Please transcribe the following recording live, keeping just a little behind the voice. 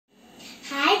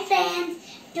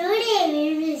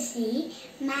CBSE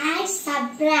Maths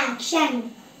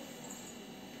Subtraction.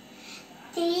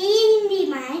 3 in the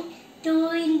mind,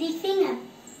 2 in the finger.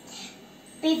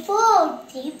 Before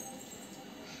 3,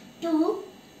 2,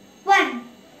 1.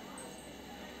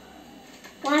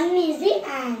 1 is the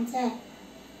answer.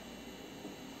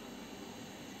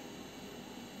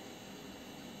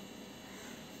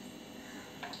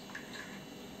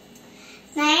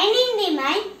 Nine in the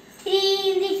mind, 3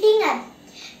 in the finger.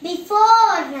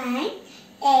 Before 9,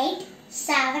 8,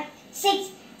 7,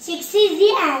 6. 6 is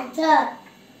the answer.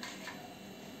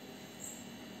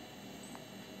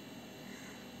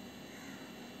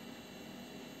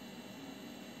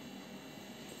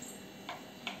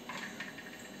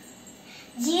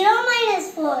 Zero minus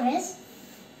 4 is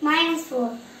minus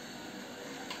 4.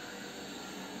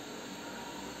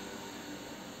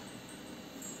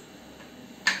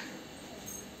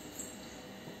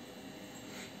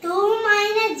 Two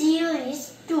minus 0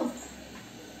 is 2.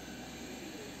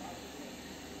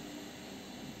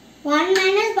 1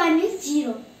 minus 1 is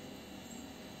 0.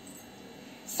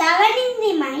 7 in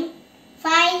the mind,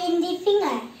 5 in the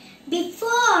finger.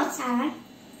 Before 7,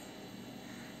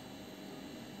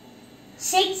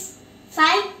 6,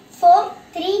 5, 4,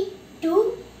 3,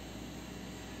 2.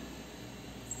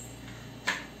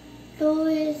 2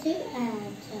 is the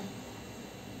answer.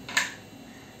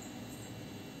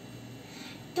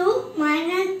 2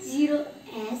 minus 0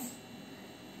 is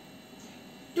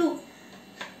 2.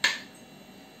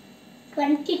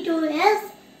 22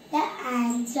 is the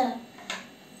answer.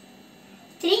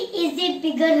 3 is the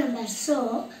bigger number,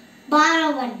 so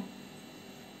borrow 1.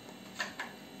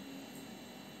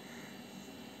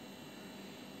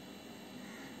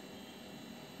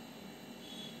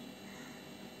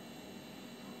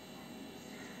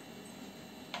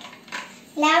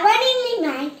 Eleven in the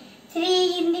mind,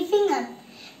 3 in the finger.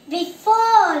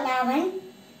 Before 11,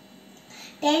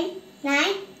 10,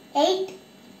 9, 8.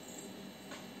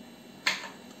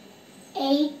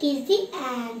 8 is the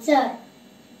answer.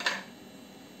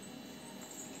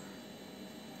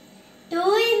 2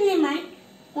 in the mind,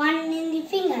 1 in the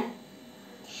finger.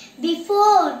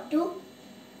 Before 2,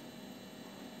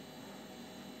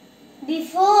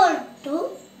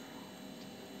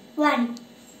 1.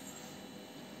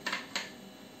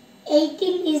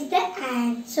 18 is the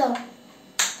answer.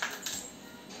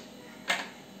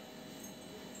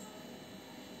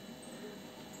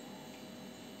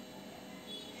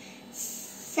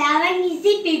 Seven is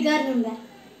the bigger number.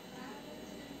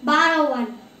 Borrow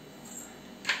 1.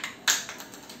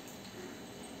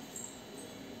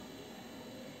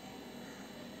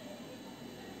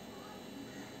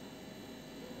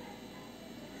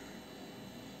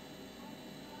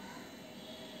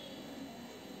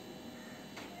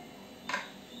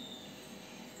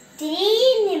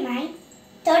 Three in the mind,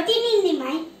 13 in the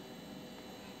mind,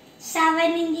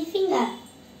 7 in the finger.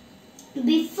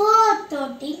 Before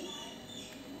 13,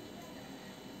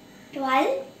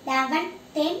 12, 11,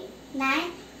 10,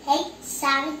 9, 8,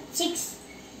 7, 6.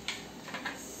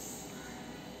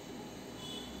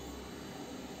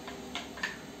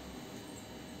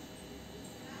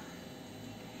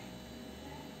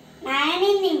 9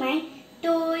 in the mind,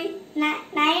 2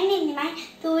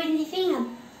 in the finger.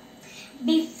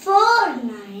 Before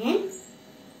 9,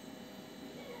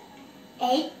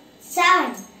 8,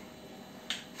 7.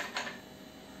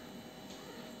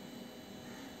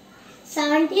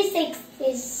 76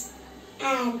 is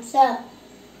answer.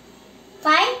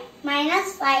 5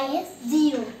 minus 5 is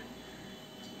 0.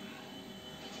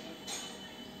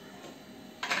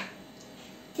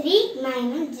 3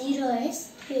 minus 0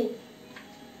 is 3.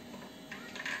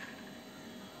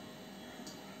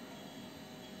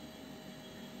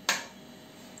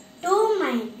 2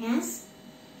 minus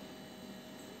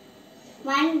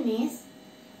 1 is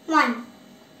 1.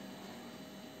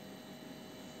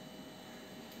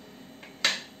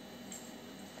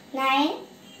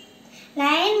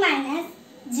 9 minus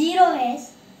 0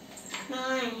 is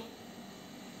 9.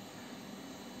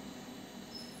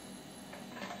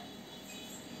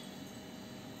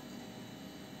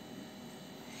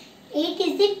 8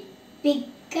 is the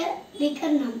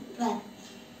bigger number.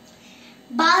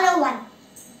 Borrow 1.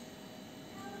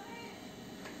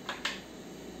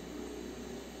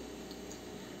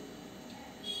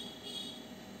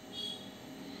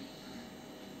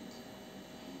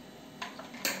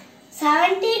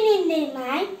 Seventeen in the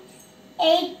mind,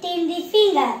 8 in the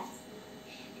finger.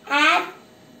 Add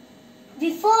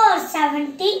before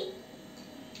 17,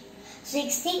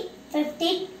 16,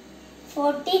 15,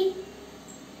 14,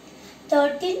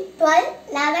 13, 12,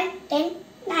 11, 10,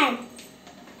 9.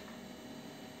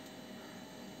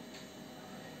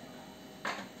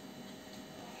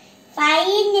 5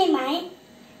 in the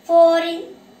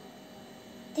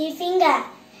 3 finger.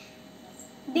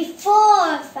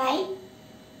 Before 5.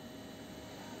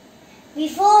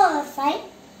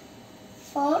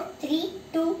 4, 3,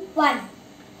 2, 1.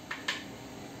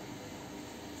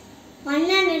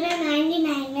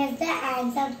 199 is the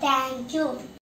answer. Thank you.